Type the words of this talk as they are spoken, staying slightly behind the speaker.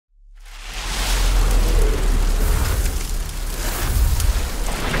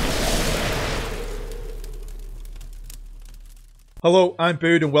Hello, I'm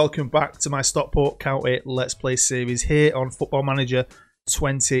Bood and welcome back to my Stockport County Let's Play series here on Football Manager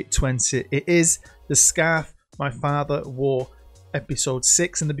 2020. It is the scarf my father wore, episode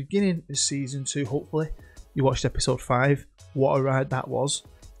 6 in the beginning of season 2. Hopefully you watched episode 5. What a ride that was.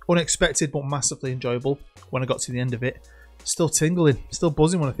 Unexpected but massively enjoyable when I got to the end of it. Still tingling, still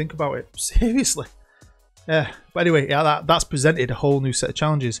buzzing when I think about it. Seriously. Yeah, but anyway, yeah, that's presented a whole new set of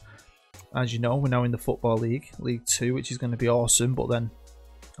challenges. As you know, we're now in the Football League, League 2, which is going to be awesome, but then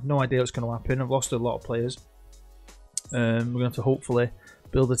I have no idea what's going to happen. I've lost a lot of players. We're going to have to hopefully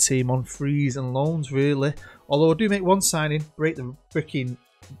build a team on frees and loans, really. Although I do make one signing, break the freaking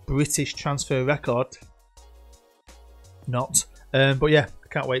British transfer record. Not. But yeah, I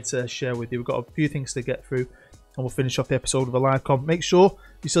can't wait to share with you. We've got a few things to get through, and we'll finish off the episode with a live comp. Make sure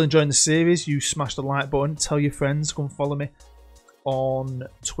you're still enjoying the series. You smash the like button, tell your friends, come follow me on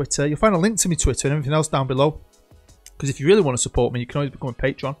Twitter. You'll find a link to my Twitter and everything else down below, because if you really want to support me, you can always become a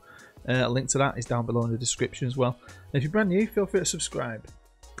patron. A link to that is down below in the description as well. And if you're brand new, feel free to subscribe.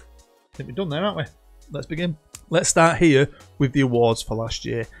 I think we're done there, aren't we? Let's begin. Let's start here with the awards for last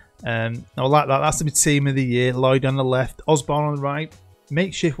year. Now, like that, that's the team of the year. Lloyd on the left, Osborne on the right.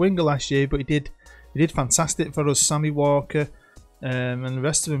 Makeshift winger last year, but he did fantastic for us. Sammy Walker and the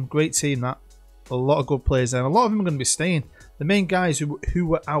rest of them, great team. That a lot of good players there. And a lot of them are going to be staying. The main guys who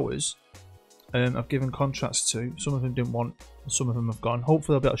were ours, I've given contracts to. Some of them didn't want, some of them have gone.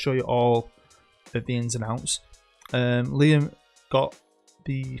 Hopefully I'll be able to show you all of the ins and outs. Liam got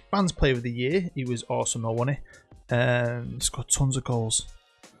the Fans Player of the Year. He was awesome though, wasn't he? He's got tons of goals.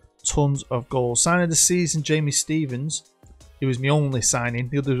 Tons of goals. Signing of the season, Jamie Stevens. He was my only signing.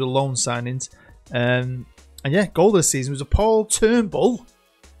 The others were loan signings. And yeah, goal of the season was a Paul Turnbull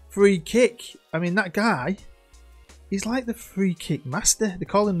free kick. I mean, that guy, he's like the free kick master. They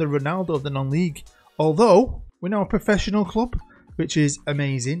call him the Ronaldo of the non-league. Although, we're now a professional club, which is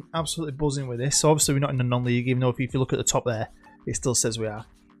amazing. Absolutely buzzing with this. So obviously we're not in the non-league, even though if you look at the top there, it still says we are.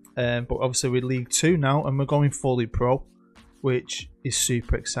 But obviously we're League 2 now, and we're going fully pro, which is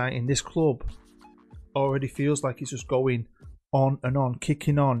super exciting. This club already feels like it's just going on and on,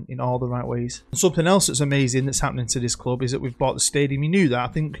 kicking on in all the right ways. And something else that's amazing that's happening to this club is that we've bought the stadium. You knew that.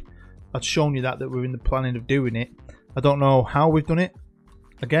 I think I'd shown you that we're in the planning of doing it. I don't know how we've done it.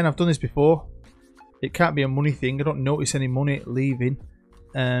 Again, I've done this before. It can't be a money thing. I don't notice any money leaving.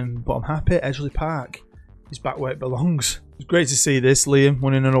 But I'm happy Edgeley Park is back where it belongs. It's great to see this. Liam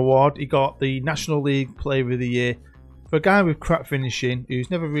winning an award. He got the National League Player of the Year. For a guy with crap finishing,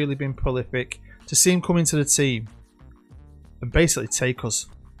 who's never really been prolific, to see him come into the team and basically take us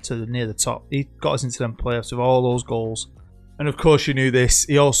to near the top. He got us into them playoffs with all those goals. And of course you knew this.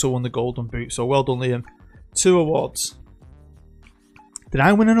 He also won the Golden Boot. So well done, Liam. 2 awards. Did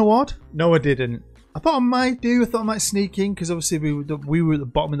I win an award? No, I didn't. I thought I might do. I thought I might sneak in, because obviously we were at the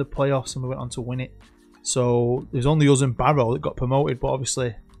bottom of the playoffs and we went on to win it. So there's only us and Barrow that got promoted. But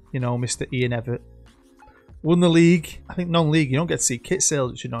obviously, you know, Mr. Ian Everett won the league. I think non-league, you don't get to see kit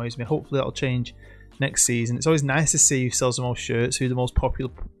sales, which annoys me. Hopefully that'll change next season. It's always nice to see who sells the most shirts, who the most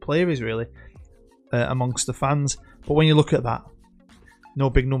popular player is, really, amongst the fans. But when you look at that, no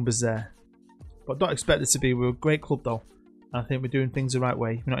big numbers there. But don't expect it to be. We're a great club though. I think we're doing things the right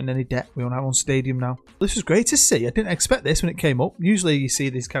way. We're not in any debt. We own our own stadium now. This was great to see. I didn't expect this when it came up. Usually you see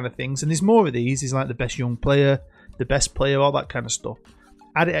these kind of things, and there's more of these. He's like the best young player, the best player, all that kind of stuff.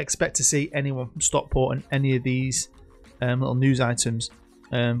 I didn't expect to see anyone from Stockport in any of these little news items.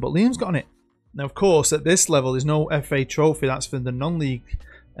 But Liam's got on it. Now, of course, at this level, there's no FA trophy. That's for the non-league,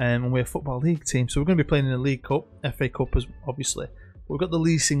 and we're a Football League team. So we're going to be playing in the League Cup, FA Cup, obviously. But we've got the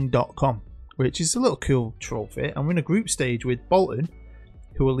leasing.com, which is a little cool trophy. And we're in a group stage with Bolton,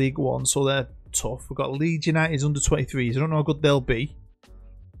 who are League 1, so they're tough. We've got Leeds United's under 23s. I don't know how good they'll be,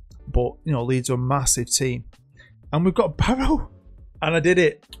 but, you know, Leeds are a massive team. And we've got Barrow. And I did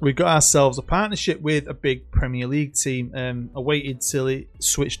it. We got ourselves a partnership with a big Premier League team. I waited till it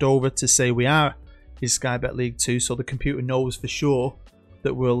switched over to say we are his Sky Bet League 2, so the computer knows for sure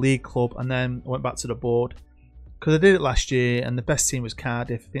that we're a league club. And then I went back to the board, because I did it last year, and the best team was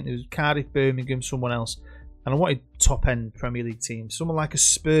Cardiff. I think it was Cardiff, Birmingham, someone else. And I wanted top-end Premier League teams. Someone like a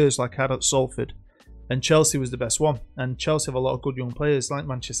Spurs, like I had at Salford. And Chelsea was the best one. And Chelsea have a lot of good young players. Like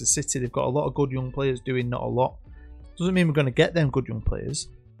Manchester City, they've got a lot of good young players doing not a lot. Doesn't mean we're going to get them good young players,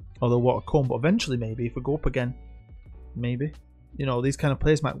 although what come, but eventually maybe if we go up again, maybe, you know, these kind of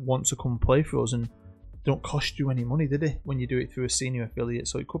players might want to come and play for us, and they don't cost you any money, do they, when you do it through a senior affiliate?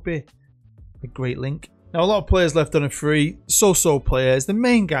 So it could be a great link. Now, a lot of players left on a free, so-so players. The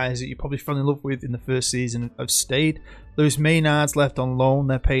main guys that you probably fell in love with in the first season have stayed. Lewis Maynard's left on loan.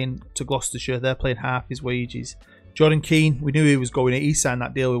 They're paying to Gloucestershire. They're paying half his wages. Jordan Keane, we knew he was going. He signed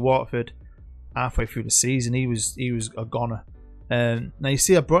that deal with Watford halfway through the season. He was a goner. Now you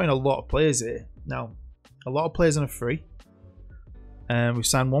see, I brought in a lot of players here. Now, a lot of players on a free. We've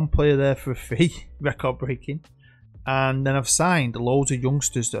signed one player there for a fee, record breaking. And then I've signed loads of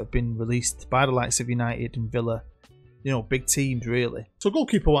youngsters that have been released by the likes of United and Villa. You know, big teams really. So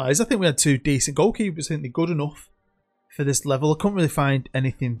goalkeeper wise, I think we had two decent goalkeepers. I think they're good enough for this level. I couldn't really find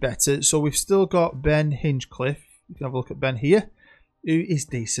anything better. So we've still got Ben Hinchcliffe. You can have a look at Ben here. Who is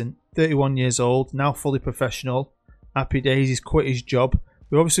decent. 31 years old, now fully professional. Happy days, he's quit his job.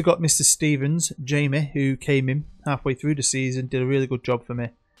 We've obviously got Mr. Stevens, Jamie, who came in halfway through the season, did a really good job for me.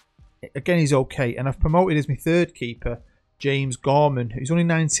 Again, he's okay. And I've promoted as my third keeper, James Gorman. He's only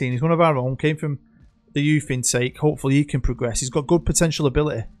 19. He's one of our own. Came from the youth intake. Hopefully he can progress. He's got good potential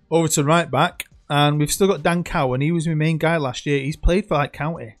ability. Over to right back. And we've still got Dan Cowan. He was my main guy last year. He's played for like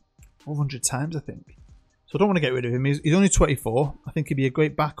County 400 times, I think. So I don't want to get rid of him. He's only 24. I think he'd be a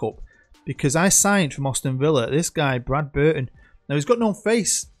great backup. Because I signed from Aston Villa this guy, Brad Burton. Now, he's got no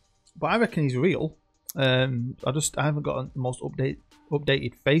face. But I reckon he's real. I haven't got the most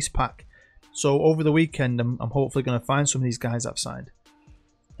updated face pack. So over the weekend, I'm hopefully going to find some of these guys I've signed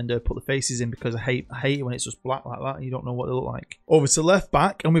and put the faces in, because I hate it when it's just black like that and you don't know what they look like. Over to left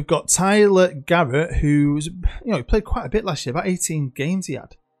back, and we've got Tyler Garrett, who's, you know, he played quite a bit last year, about 18 games he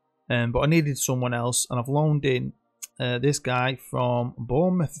had. But I needed someone else, and I've loaned in this guy from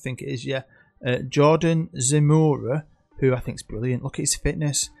Bournemouth, I think it is, yeah, Jordan Zemura, who I think is brilliant. Look at his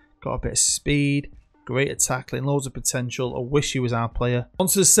fitness, got a bit of speed. Great at tackling, loads of potential. I wish he was our player. On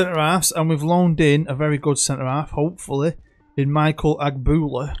to the centre-halves, and we've loaned in a very good centre-half, hopefully, in Michael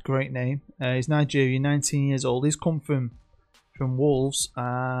Agbula. Great name. He's Nigerian, 19 years old. He's come from Wolves.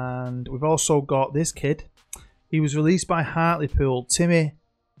 And we've also got this kid. He was released by Hartlepool. Timmy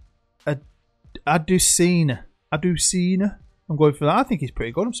Adusina. I'm going for that. I think he's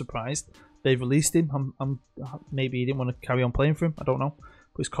pretty good. I'm surprised they've released him. Maybe he didn't want to carry on playing for him. I don't know.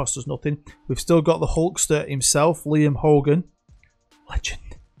 But it's cost us nothing. We've still got the Hulkster himself, Liam Hogan.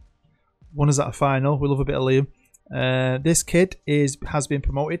 Legend. Won us at a final. We love a bit of Liam. This kid has been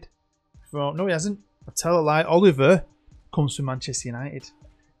promoted from... No, he hasn't. I tell a lie. Oliver comes from Manchester United.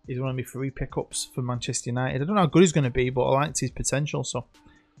 He's one of my free pickups for Manchester United. I don't know how good he's going to be, but I liked his potential, so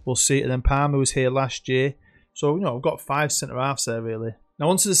we'll see. And then Palmer was here last year. So, you know, I've got 5 centre-halves there, really. Now,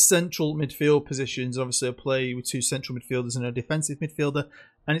 onto the central midfield positions. Obviously, I play with 2 central midfielders and a defensive midfielder.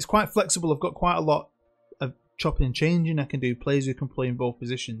 And it's quite flexible. I've got quite a lot of chopping and changing. I can do players who can play in both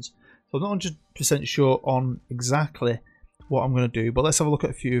positions. So I'm not 100% sure on exactly what I'm going to do. But let's have a look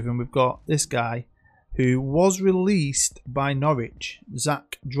at a few of them. We've got this guy who was released by Norwich,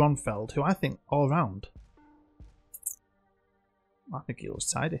 Zach Dronfeld, who I think all round, I think he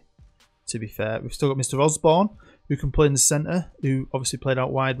looks tidy, to be fair. We've still got Mr. Osborne, who can play in the centre, who obviously played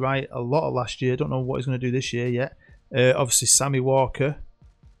out wide right a lot of last year. Don't know what he's going to do this year yet. Obviously, Sammy Walker.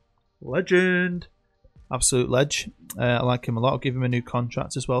 Legend. Absolute ledge. I like him a lot. I'll give him a new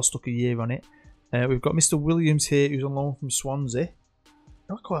contract as well. Stuck a year on it. We've got Mr. Williams here, who's on loan from Swansea.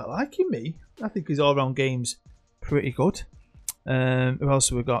 I quite like him, me. I think his all-round game's pretty good. Who else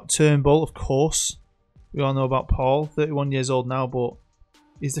have we got? Turnbull, of course. We all know about Paul. 31 years old now, but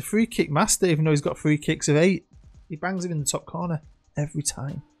he's the free kick master, even though he's got free kicks of 8. He bangs him in the top corner every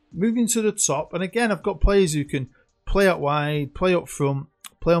time. Moving to the top, and again, I've got players who can play out wide, play up front,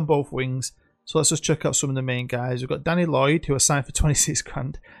 play on both wings. So let's just check out some of the main guys. We've got Danny Lloyd, who I signed for 26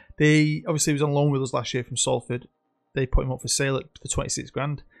 grand. Obviously, he was on loan with us last year from Salford. They put him up for sale for 26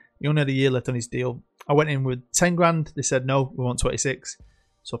 grand. He only had a year left on his deal. I went in with 10 grand. They said, no, we want 26.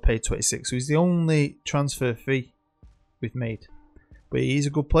 So I paid 26. So he's the only transfer fee we've made. But he's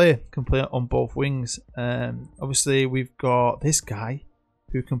a good player. Can play on both wings. Obviously, we've got this guy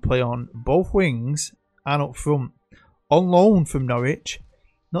who can play on both wings and up front. On loan from Norwich.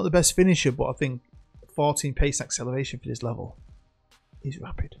 Not the best finisher, but I think 14 pace acceleration for this level. He's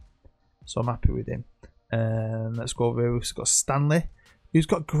rapid. So I'm happy with him. Let's go over here. We've got Stanley, who's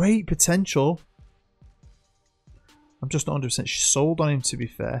got great potential. I'm just not 100% sold on him, to be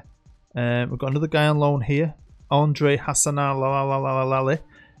fair. We've got another guy on loan here. Andre Hassanalali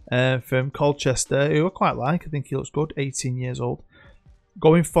from Colchester, who I quite like. I think he looks good. 18 years old.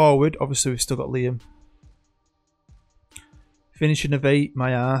 Going forward, obviously, we've still got Liam. Finishing of 8,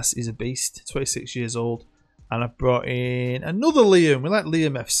 my ass is a beast. 26 years old. And I've brought in another Liam. We like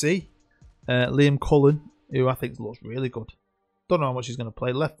Liam FC. Liam Cullen, who I think looks really good. Don't know how much he's going to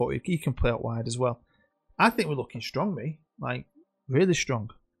play. Left foot, he can play out wide as well. I think we're looking strong, me. Like, really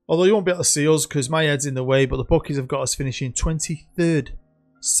strong. Although you won't be able to see us because my head's in the way, but the bookies have got us finishing 23rd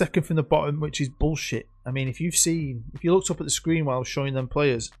second from the bottom, which is bullshit. I mean, if you looked up at the screen while I was showing them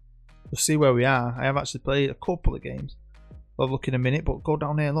players, you'll see where we are. I have actually played a couple of games. I'll look in a minute, but go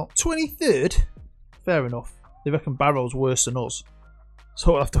down there. Look, 23rd. Fair enough. They reckon Barrow's worse than us,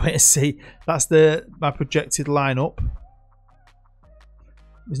 so we'll have to wait and see. That's my projected lineup.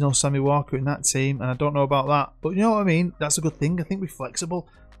 There's no Sammy Walker in that team, and I don't know about that. But you know what I mean? That's a good thing. I think we're flexible.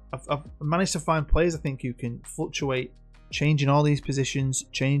 I've managed to find players I think who can fluctuate, changing all these positions,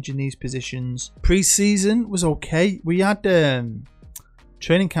 changing these positions. Pre-season was okay. We had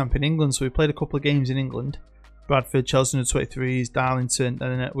training camp in England, so we played a couple of games in England. Bradford, Chelsea under 23s, Darlington,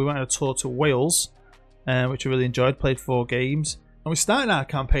 and then we went on a tour to Wales, which I really enjoyed. Played 4 games. And we started our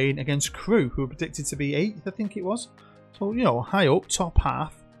campaign against Crewe, who were predicted to be 8th, I think it was. So, you know, high up, top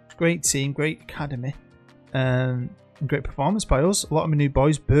half. Great team, great academy. Great performance by us. A lot of my new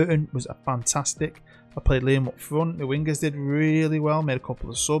boys. Burton was fantastic. I played Liam up front. The wingers did really well. Made a couple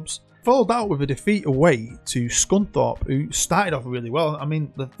of subs. Followed that with a defeat away to Scunthorpe, who started off really well. I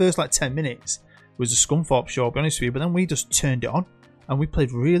mean, the first like 10 minutes was a Scunthorpe show, I'll be honest with you. But then we just turned it on. And we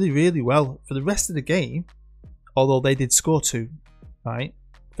played really, really well. For the rest of the game, although they did score 2, right?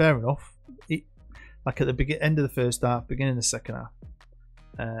 Fair enough. Like at the end of the first half, beginning of the second half.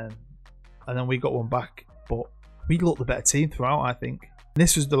 And then we got one back. But we looked the better team throughout, I think. And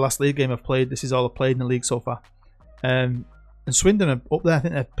this was the last league game I've played. This is all I've played in the league so far. And Swindon are up there. I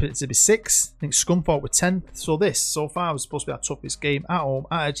think they're predicted to be 6th. I think Scunthorpe were 10th. So this, so far, was supposed to be our toughest game at home,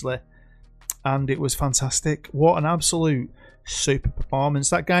 at Edgeley. And it was fantastic. What an absolute super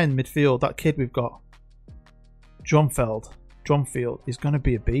performance. That guy in the midfield, that kid we've got, Drumfield, is going to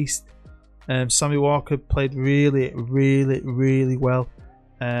be a beast. Sammy Walker played really, really, really well.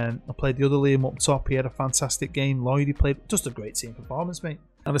 I played the other Liam up top. He had a fantastic game. Lloyd, he played just a great team performance, mate.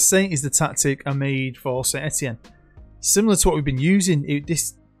 And the Saint is the tactic I made for Saint Etienne. Similar to what we've been using. The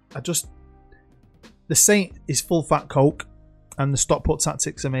Saint is full fat Coke, and the Stockport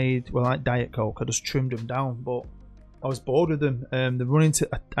tactics I made were like Diet Coke. I just trimmed them down, but I was bored with them. The running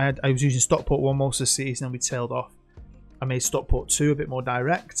I was using Stockport 1 most of the season, and we tailed off. I made Stockport 2 a bit more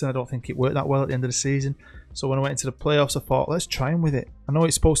direct, and I don't think it worked that well at the end of the season. So when I went into the playoffs, I thought, let's try them with it. I know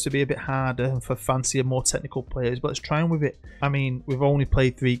it's supposed to be a bit harder and for fancier, more technical players, but let's try them with it. I mean, we've only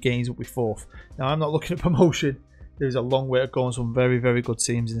played 3 games, but we're 4th. Now, I'm not looking at promotion. There's a long way to go on some very, very good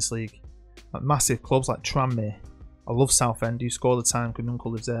teams in this league. Like massive clubs like Tranmere. I love Southend. I used to go all the time because my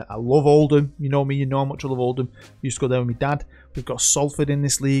uncle lives there. I love Oldham. You know me, you know how much I love Oldham. I used to go there with my dad. We've got Salford in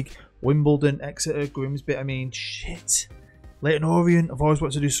this league. Wimbledon, Exeter, Grimsby. I mean, shit. Leyton Orient, I've always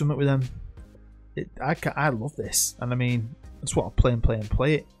wanted to do something with them. I love this. And I mean, that's what I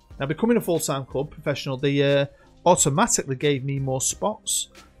play it. Now, becoming a full-time club professional, they automatically gave me more spots.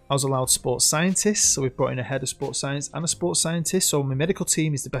 I was allowed sports scientists, so we've brought in a head of sports science and a sports scientist. So my medical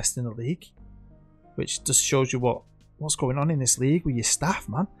team is the best in the league, which just shows you what's going on in this league with your staff,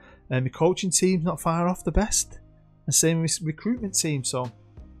 man. And my coaching team's not far off the best. And same with recruitment team, so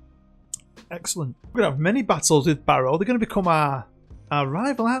excellent. We're going to have many battles with Barrow. They're going to become our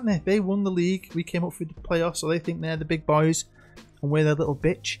rival, aren't they? They won the league. We came up through the playoffs, so they think they're the big boys and we're their little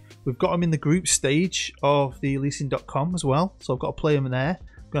bitch. We've got them in the group stage of the leasing.com as well, so I've got to play them there.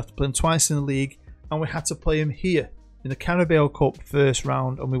 We're going to have to play them twice in the league, and we had to play them here in the Carabao Cup first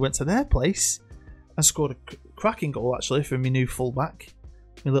round, and we went to their place and scored a cracking goal, actually, from my new fullback,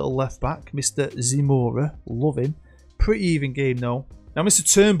 my little left back, Mr. Zimora. Love him. Pretty even game, though. Now,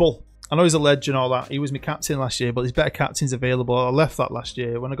 Mr. Turnbull, I know he's a legend and all that. He was my captain last year, but there's better captains available. I left that last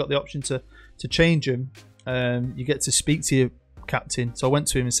year. When I got the option to change him, you get to speak to your captain. So I went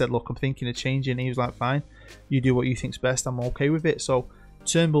to him and said, look, I'm thinking of changing. And he was like, fine, you do what you think's best. I'm okay with it. So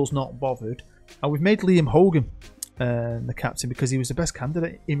Turnbull's not bothered. And we've made Liam Hogan the captain because he was the best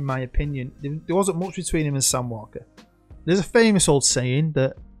candidate, in my opinion. There wasn't much between him and Sam Walker. There's a famous old saying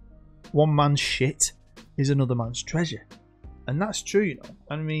that one man's shit is another man's treasure. And that's true, you know.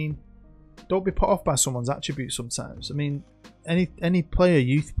 I mean, don't be put off by someone's attributes sometimes. I mean, any player,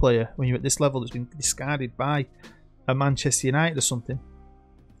 youth player, when you're at this level that's been discarded by a Manchester United or something,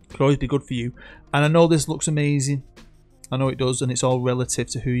 could always be good for you. And I know this looks amazing. I know it does, and it's all relative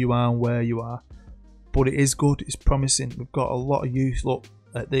to who you are and where you are. But it is good. It's promising. We've got a lot of youth, look,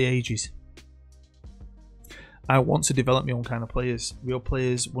 at the ages. I want to develop my own kind of players. Real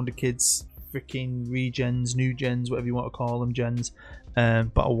players, wonder kids, freaking regens, new gens, whatever you want to call them, gens.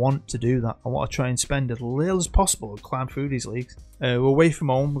 But I want to do that. I want to try and spend as little as possible and climb through these leagues. We're away from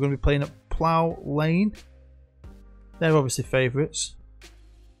home. We're going to be playing at Plough Lane. They're obviously favourites.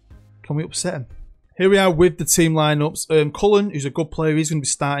 Can we upset them? Here we are with the team lineups. Cullen, who's a good player, he's going to be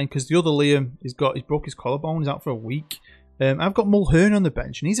starting because the other Liam, he's broke his collarbone. He's out for a week. I've got Mulhern on the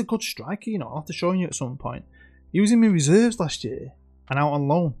bench, and he's a good striker, you know. I'll have to show you at some point. He was in my reserves last year and out on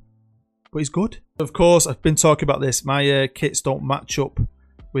loan, but he's good. Of course, I've been talking about this. My kits don't match up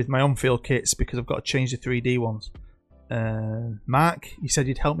with my on-field kits because I've got to change the 3D ones. Mark, you said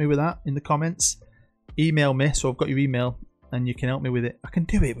you'd help me with that in the comments. Email me, so I've got your email, and you can help me with it. I can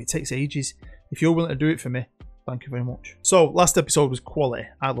do it, but it takes ages. If you're willing to do it for me, thank you very much. So, last episode was quality.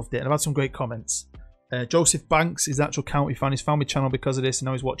 I loved it, and I've had some great comments. Joseph Banks is an actual county fan. He's found my channel because of this, and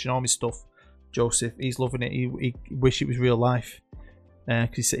now he's watching all my stuff. Joseph, he's loving it. He wish it was real life.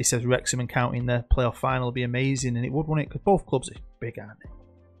 Because he says Wrexham and County in their playoff final will be amazing, and it would, wouldn't it? Because both clubs are big, aren't they?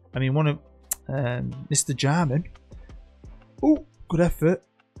 I mean, one of Mr. Jarman. Oh, good effort.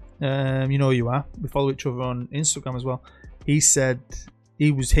 You know who you are. We follow each other on Instagram as well. He said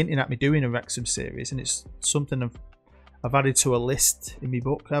he was hinting at me doing a Wrexham series, and it's something I've added to a list in my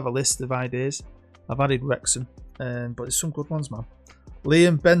book. I have a list of ideas. I've added Wrexham, but there's some good ones, man.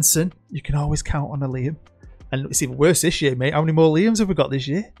 Liam Benson, you can always count on a Liam. And it's even worse this year, mate. How many more Liams have we got this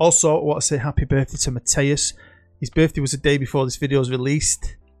year? Also, I want to say happy birthday to Mateus. His birthday was the day before this video was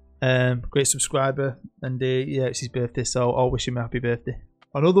released. Great subscriber, and yeah, it's his birthday, so I'll wish him a happy birthday.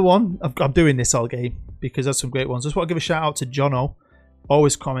 Another one, I'm doing this all game because there's some great ones. I just want to give a shout out to Jono.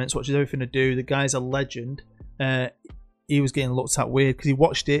 Always comments, watches everything I do. The guy's a legend. He was getting looked at weird because he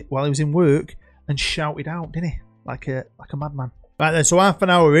watched it while he was in work and shouted out, didn't he? Like a madman. Right then, so half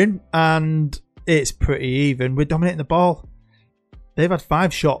an hour in, and it's pretty even. We're dominating the ball. They've had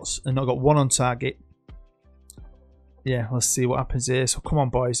 5 shots and not got 1 on target. Yeah, let's see what happens here. So come on,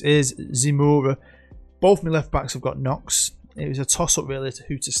 boys. Here's Zimura. Both my left backs have got knocks. It was a toss-up really to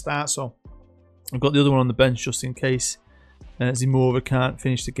who to start, so I've got the other one on the bench just in case Zimura can't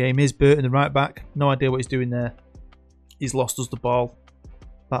finish the game. Here's Burton, the right back. No idea what he's doing there. He's lost us the ball.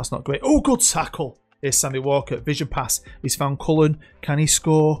 That's not great. Oh, good tackle. Here's Sammy Walker. Vision pass. He's found Cullen. Can he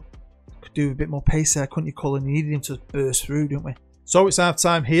score? Could do a bit more pace there, couldn't you, Cullen? You needed him to burst through, didn't we? So it's half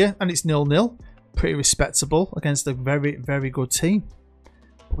time here, and it's 0-0. Pretty respectable against a very, very good team.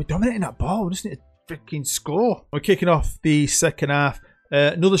 But we're dominating that ball. We just need to freaking score. We're kicking off the second half.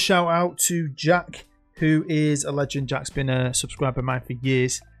 Another shout out to Jack, who is a legend. Jack's been a subscriber of mine for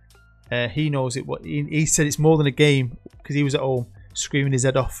years. He knows it. He said it's more than a game because he was at home screaming his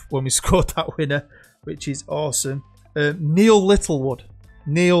head off when we scored that winner, which is awesome. Neil Littlewood.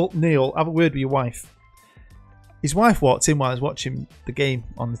 Neil, have a word with your wife. His wife walked in while I was watching the game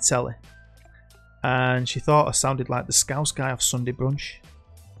on the telly, and she thought I sounded like the Scouse guy off Sunday Brunch.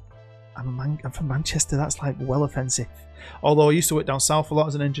 I'm from Manchester, that's like well offensive. Although I used to work down south a lot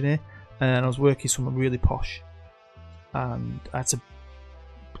as an engineer, and I was working somewhere really posh, and I had to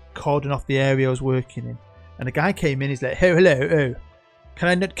cordon off the area I was working in. And a guy came in, he's like, "Hey, hello, can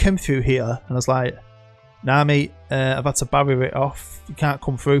I not come through here?" And I was like, "Nah, mate, I've had to barrier it off. You can't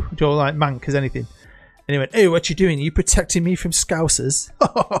come through." You're like mank as anything. And he went, "Hey, what you doing? Are you protecting me from Scousers?"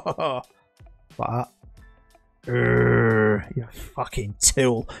 Like that. You fucking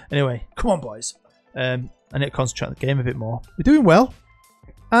tool. Anyway, come on, boys. I need to concentrate on the game a bit more. We're doing well.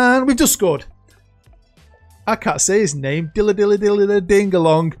 And we've just scored. I can't say his name. Dilla dilla dilla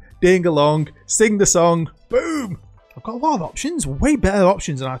ding-along. Ding-along. Sing the song. Boom. I've got a lot of options. Way better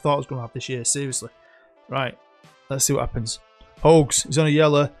options than I thought I was going to have this year. Seriously. Right. Let's see what happens. Hogs. He's on a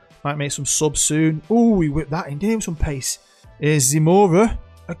yellow. Might make some subs soon. Ooh, we whipped that in. Didn't have some pace. Here's Zimura.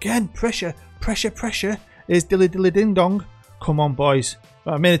 Again. Pressure. Pressure. Pressure. Here's Dilly Dilly Ding Dong. Come on, boys.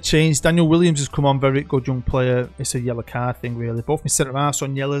 Right, I made a change. Daniel Williams has come on. Very good young player. It's a yellow card thing, really. Both my centre halves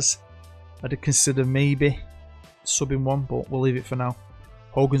on yellows. I did consider maybe subbing one, but we'll leave it for now.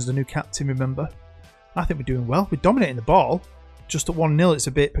 Hogan's the new captain, remember? I think we're doing well. We're dominating the ball. Just at 1-0, it's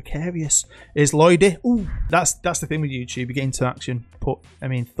a bit precarious. Here's Lloydie. Ooh, that's the thing with YouTube. You get interaction.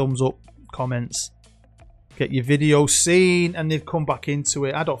 Thumbs up, comments. Get your video seen, and they've come back into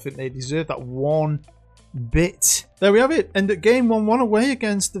it. I don't think they deserve that one bit. There we have it. End of game 1-1 away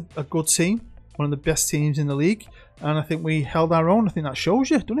against a good team. One of the best teams in the league. And I think we held our own. I think that shows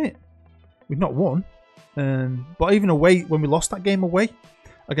you, doesn't it? We've not won. But even away, when we lost that game away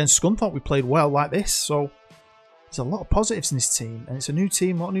against Scunthorpe, we played well like this. So there's a lot of positives in this team. And it's a new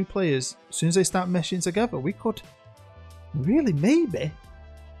team, a lot of new players. As soon as they start meshing together, we could really maybe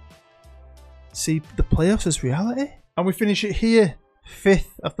see the playoffs as reality. And we finish it here. 5th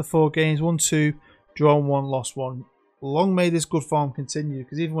after 4 games. 1-2. Drawn 1, lost 1. Long may this good form continue,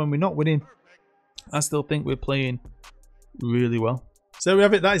 because even when we're not winning, I still think we're playing really well. So there we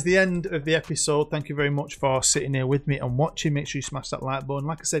have it. That is the end of the episode. Thank you very much for sitting here with me and watching. Make sure you smash that like button.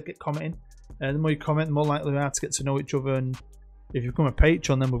 Like I said, get commenting. The more you comment, the more likely we are to get to know each other and If you become a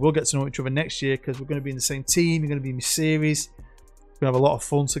patron, then we will get to know each other next year, because we're going to be in the same team. You're going to be in my series. We're going to have a lot of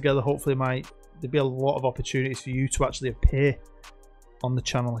fun together. Hopefully, there'll be a lot of opportunities for you to actually appear on the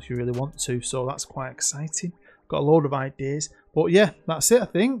channel if you really want to. So that's quite exciting. Got a load of ideas. But yeah, that's it, I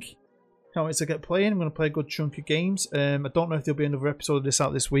think. Can't wait to get playing. I'm going to play a good chunk of games. I don't know if there'll be another episode of this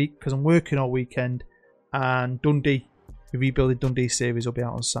out this week, because I'm working all weekend. And Dundee, the Rebuilding Dundee series, will be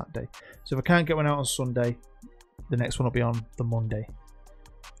out on Saturday. So if I can't get one out on Sunday, the next one will be on the Monday.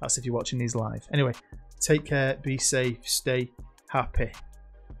 That's if you're watching these live. Anyway, take care, be safe, stay happy.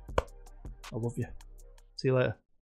 I love you. See you later.